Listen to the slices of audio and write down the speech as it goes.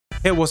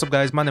Hey, what's up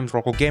guys, my name is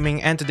Rocco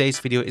Gaming and today's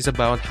video is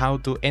about how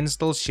to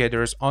install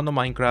shaders on the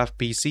Minecraft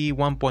PC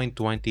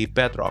 1.20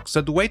 Bedrock.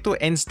 So the way to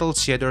install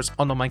shaders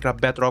on the Minecraft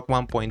Bedrock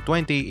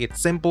 1.20,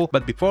 it's simple,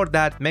 but before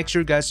that, make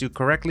sure guys you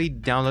correctly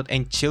download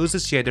and choose the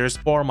shaders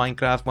for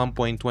Minecraft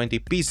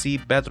 1.20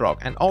 PC Bedrock.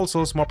 And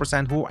also, small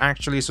percent who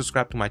actually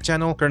subscribe to my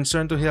channel,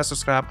 concerned to hit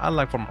subscribe and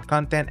like for more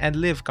content and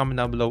leave comment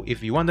down below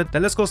if you want it.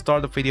 Then let's go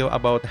start the video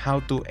about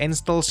how to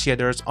install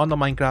shaders on the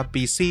Minecraft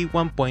PC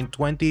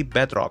 1.20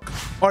 Bedrock.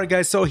 Alright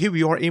guys, so here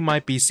we are in my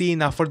PC.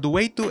 Now for the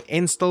way to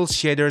install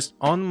shaders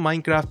on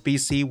Minecraft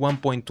PC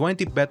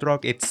 1.20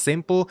 Bedrock, it's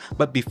simple,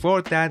 but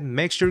before that,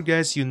 make sure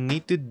guys you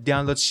need to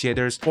download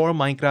shaders for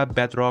Minecraft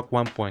Bedrock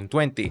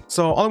 1.20.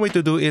 So all we need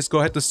to do is go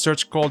ahead to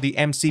search called the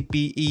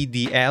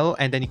MCPEDL,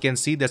 and then you can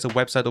see there's a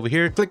website over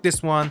here. Click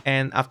this one,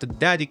 and after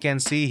that you can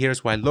see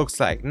here's what it looks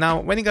like. Now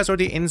when you guys are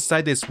already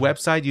inside this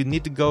website, you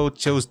need to go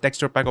choose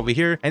texture pack over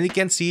here, and you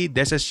can see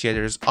there's a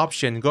shaders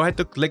option. Go ahead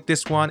to click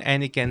this one,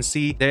 and you can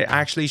see they're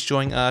actually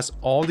showing us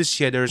all the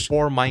shaders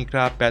for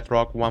Minecraft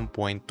Bedrock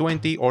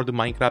 1.20 or the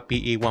Minecraft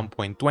PE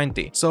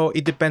 1.20. So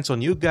it depends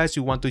on you guys.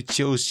 You want to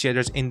choose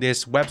shaders in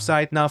this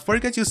website. Now for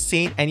you guys, you've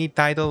seen any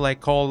title like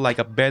called like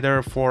a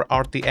better for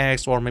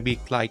RTX or maybe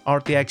like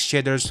RTX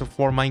shaders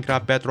for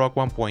Minecraft Bedrock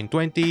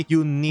 1.20,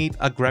 you need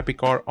a graphic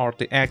card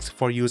RTX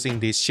for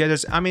using these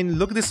shaders. I mean,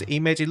 look at this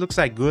image, it looks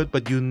like good,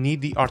 but you need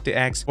the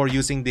RTX for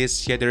using these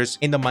shaders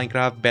in the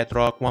Minecraft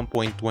Bedrock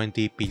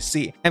 1.20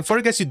 PC. And for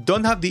you guys, you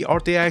don't have the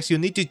RTX, you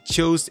need to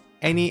choose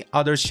any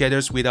other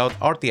shaders without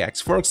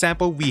RTX. For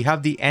example, we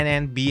have the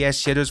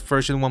NNBS shaders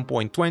version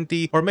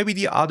 1.20, or maybe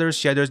the other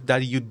shaders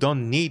that you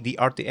don't need the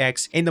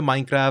RTX in the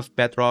Minecraft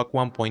Bedrock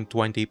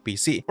 1.20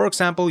 PC. For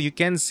example, you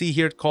can see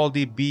here called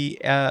the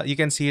you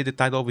can see the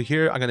title over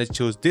here. I'm gonna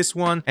choose this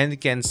one, and you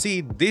can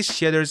see these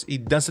shaders,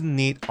 it doesn't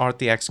need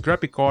RTX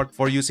graphic card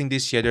for using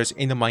these shaders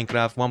in the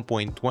Minecraft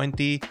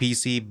 1.20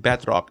 PC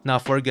Bedrock. Now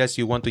for guys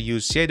you want to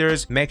use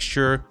shaders, make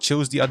sure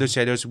choose the other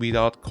shaders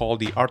without call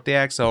the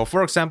RTX. So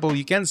for example,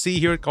 you can see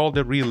here called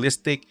the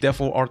realistic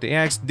default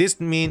RTX. This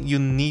means you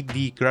need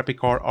the graphic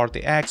card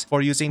RTX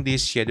for using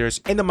these shaders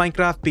in the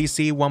Minecraft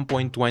PC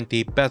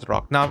 1.20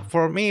 Bedrock. Now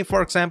for me,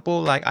 for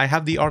example, like I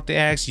have the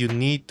RTX, you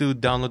need to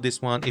download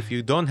this one. If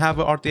you don't have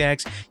a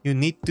RTX, you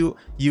need to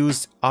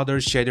use other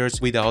shaders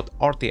without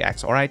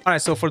RTX. Alright,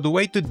 so for the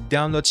way to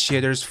download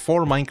shaders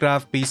for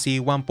Minecraft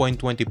PC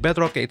 1.20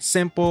 Bedrock, it's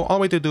simple.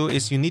 All we need to do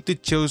is you need to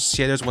choose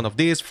shaders one of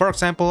these. For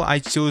example, I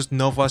choose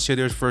Nova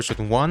shaders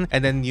version 1,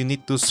 and then you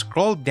need to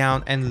scroll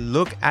down and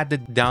look at the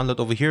download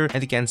over here,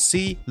 and you can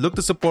see look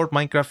to support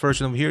Minecraft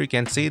version over here. You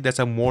can see that's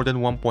a more than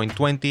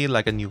 1.20,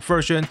 like a new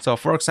version. So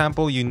for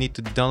example, you need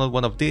to download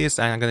one of these,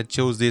 and I'm gonna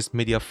choose this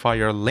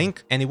Mediafire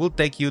link, and it will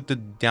take you to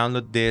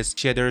download this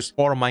shaders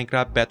for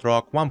Minecraft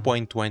Bedrock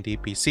 1.20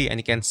 PC. And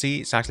you can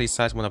see it's actually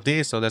size one of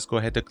these. So let's go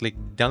ahead to click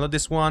download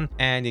this one,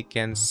 and you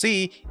can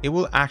see it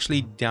will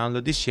actually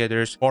download the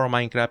shaders for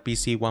Minecraft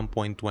PC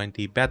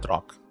 1.20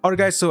 Bedrock. Alright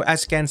guys, so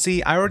as you can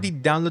see, I already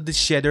downloaded the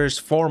shaders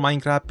for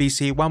Minecraft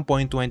PC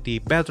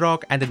 1.20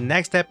 Bedrock, and the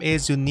next step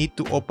is you need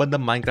to open the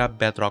Minecraft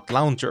Bedrock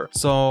launcher.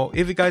 So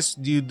if you guys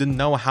you don't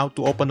know how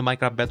to open the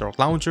Minecraft Bedrock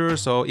launcher,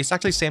 so it's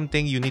actually same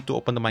thing, you need to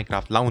open the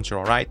Minecraft launcher.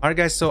 Alright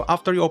guys, so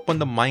after you open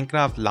the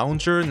Minecraft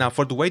launcher, now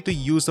for the way to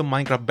use the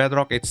Minecraft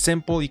Bedrock, it's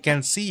simple. You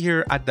can see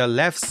here at the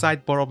left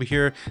side bar over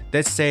here,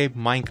 let's say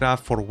Minecraft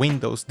for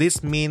Windows.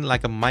 This means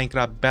like a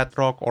Minecraft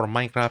Bedrock or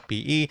Minecraft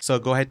PE. So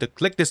go ahead to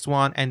click this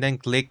one and then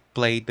click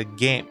play the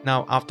game.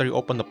 Now after you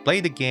open the play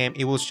the game,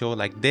 it will show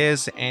like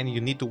this, and you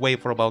need to wait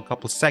for about a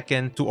couple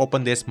seconds to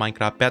open this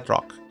Minecraft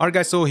Bedrock. Alright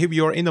guys, so here we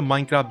are in the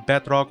Minecraft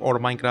Bedrock or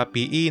Minecraft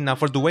PE. Now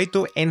for the way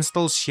to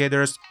install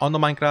shaders on the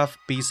Minecraft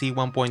PC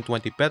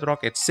 1.20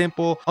 Bedrock, it's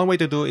simple. One way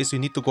to do is you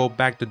need to go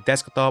back to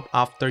desktop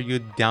after you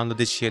download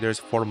the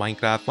shaders for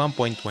Minecraft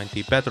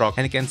 1.20 Bedrock,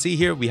 and you can see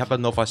here we have a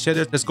Nova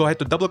shaders. Let's go ahead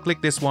to double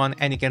click this one,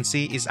 and you can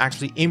see it's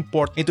actually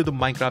import into the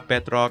Minecraft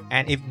Bedrock.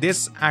 And if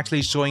this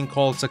actually showing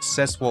called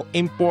successful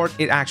import,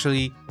 it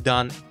actually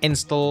done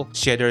install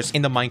shaders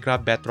in the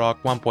Minecraft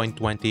Bedrock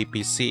 1.20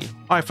 PC.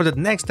 Alright, for the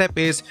next step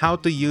is how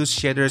to use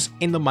shaders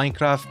in the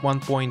Minecraft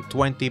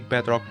 1.20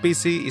 Bedrock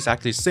PC. Is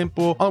actually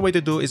simple. All way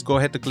to do is go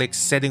ahead to click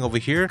setting over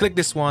here, click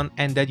this one,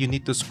 and then you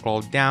need to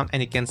scroll down,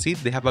 and you can see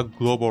they have a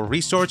global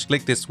resource.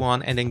 Click this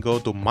one and then go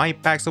to my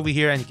packs over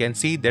here, and you can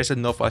see there's a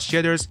Nova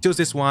shaders. Choose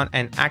this one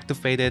and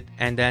activate it,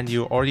 and then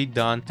you're already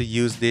done to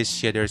use these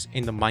shaders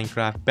in the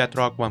Minecraft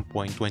Bedrock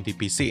 1.20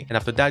 PC. And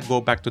after that, go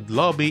back to the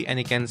lobby, and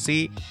you can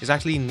see it's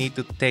actually need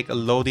to take a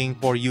loading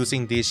for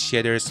using these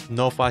shaders,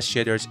 Nova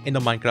shaders in the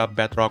Minecraft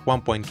Bedrock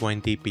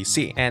 1.20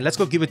 PC. And let's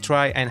go give it a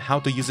try. And how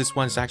to use this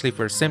one is actually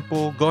very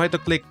simple. Go ahead to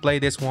click play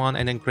this one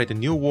and then create a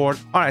new world.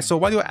 Alright, so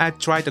while you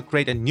try to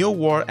create a new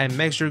world, and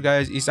make sure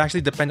guys it's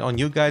actually depend on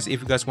you guys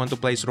if you guys want to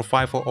play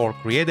survival or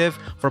creative.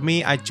 For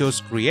me, I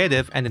chose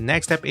creative, and the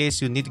next step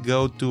is you need to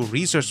go to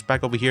resource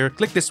pack over here,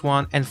 click this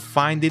one and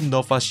find the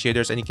Nova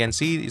shaders, and you can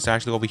see it's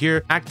actually over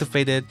here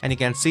activated, and you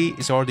can see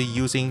it's already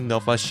using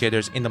Nova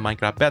shaders in the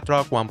Minecraft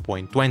Bedrock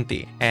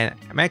 1.20. And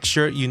make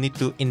sure you need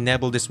to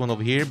enable this one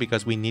over here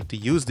because we need to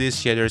use these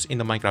shaders in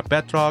the Minecraft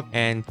Bedrock.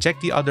 And check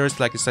the others,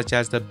 like such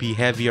as the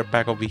behavior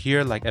pack over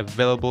here, like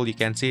available. You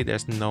can see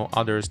there's no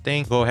others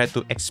thing. Go ahead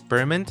to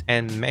experiment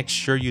and make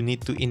sure you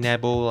need to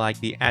enable like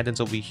the add-ins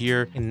over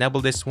here.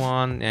 Enable this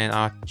one and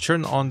I'll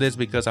turn on this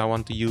because I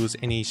want to use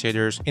any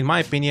shaders. In my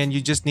opinion, you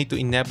just need to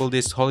enable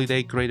this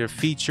holiday creator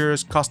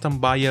features, custom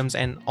biomes,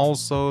 and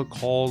also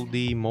call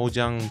the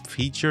Mojang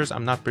features.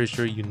 I'm not pretty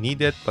sure you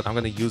need it, but I'm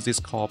gonna use this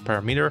call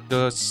parameter.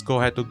 Just go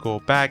ahead to go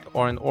back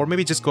or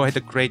maybe just go ahead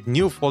to create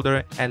new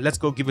folder and let's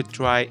go give it a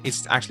try.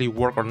 It's actually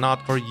work or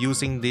not for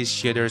using these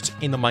shaders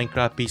in the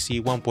Minecraft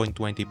PC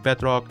 1.20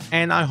 Bedrock,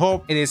 and I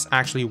hope it is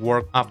actually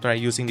work after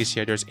using these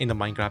shaders in the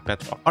Minecraft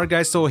Bedrock. Alright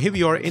guys, so here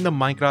we are in the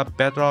Minecraft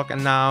Bedrock,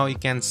 and now you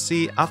can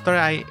see after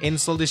I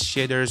install these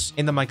shaders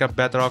in the Minecraft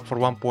Bedrock for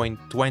 1.20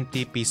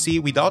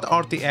 PC without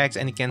RTX,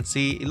 and you can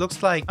see it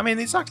looks like, I mean,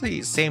 it's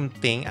actually same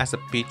thing as a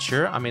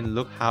picture. I mean,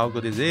 look how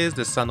good it is,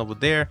 the sun over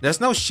there.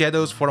 There's no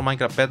shadows for the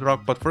Minecraft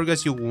Bedrock, but for you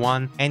guys you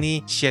want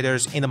any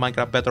shaders in the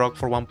Minecraft Bedrock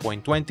for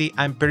 1.20,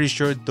 I'm pretty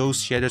sure those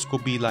shaders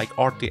could be like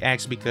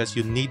RTX because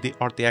you need the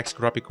RTX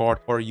graphic card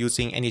for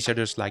using any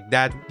shaders like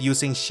that,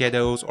 using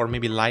shadows or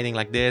maybe lighting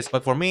like this.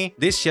 But for me,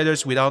 these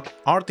shaders without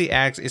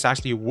RTX is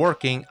actually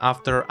working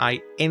after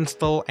I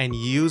install and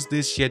use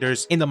these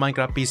shaders in the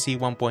Minecraft PC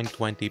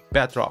 1.20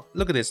 Bedrock.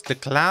 Look at this, the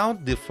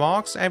cloud, the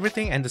fogs,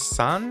 everything, and the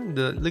sun,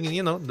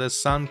 the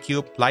sun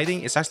cube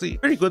lighting is actually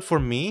very good for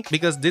me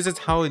because this is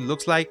how it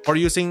looks like for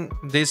using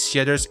these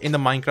shaders in the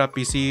Minecraft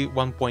PC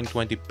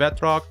 1.20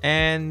 Bedrock.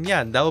 And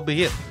yeah, that'll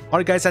be it.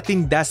 Alright guys, I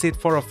think that's it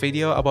for a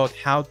video about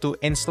how to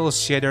install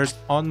shaders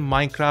on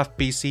Minecraft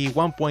PC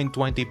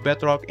 1.20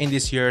 Bedrock in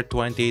this year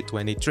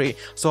 2023.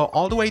 So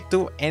all the way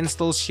to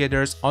install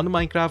shaders on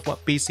Minecraft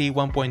PC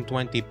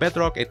 1.20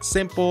 Bedrock, it's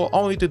simple.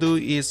 All you need to do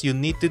is you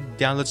need to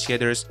download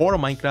shaders for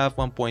Minecraft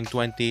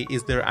 1.20.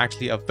 Is there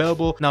actually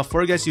available? Now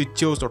for you guys, you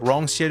chose the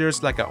wrong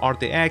shaders like a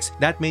RTX.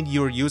 That means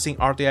you're using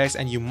RTX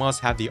and you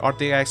must have the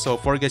RTX. So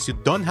for you guys you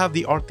don't have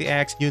the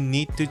RTX, you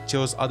need to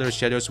choose other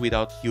shaders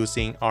without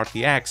using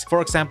RTX.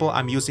 For example,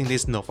 I'm using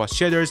these Nova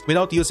shaders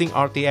without using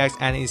RTX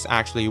and it's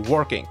actually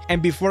working.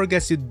 And before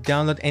guys you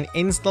download and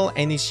install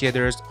any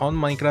shaders on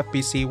Minecraft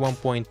PC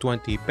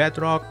 1.20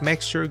 Bedrock,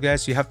 make sure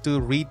guys you have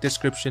to read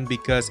description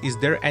because is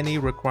there any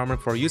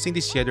requirement for using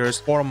these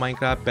shaders for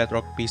Minecraft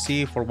Bedrock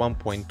PC for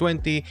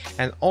 1.20,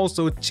 and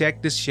also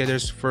check this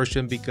shaders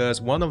version because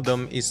one of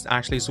them is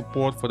actually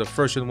support for the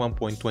version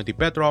 1.20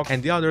 Bedrock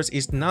and the others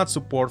is not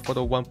support for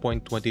the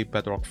 1.20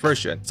 Bedrock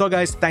version. So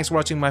guys, thanks for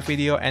watching my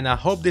video and I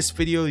hope this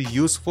video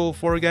useful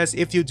for you guys.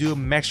 If you do,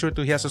 make sure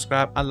to hit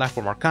subscribe and like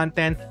for more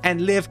content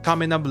and leave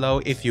comment down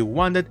below if you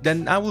want it.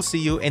 Then I will see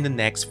you in the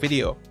next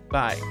video.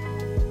 Bye.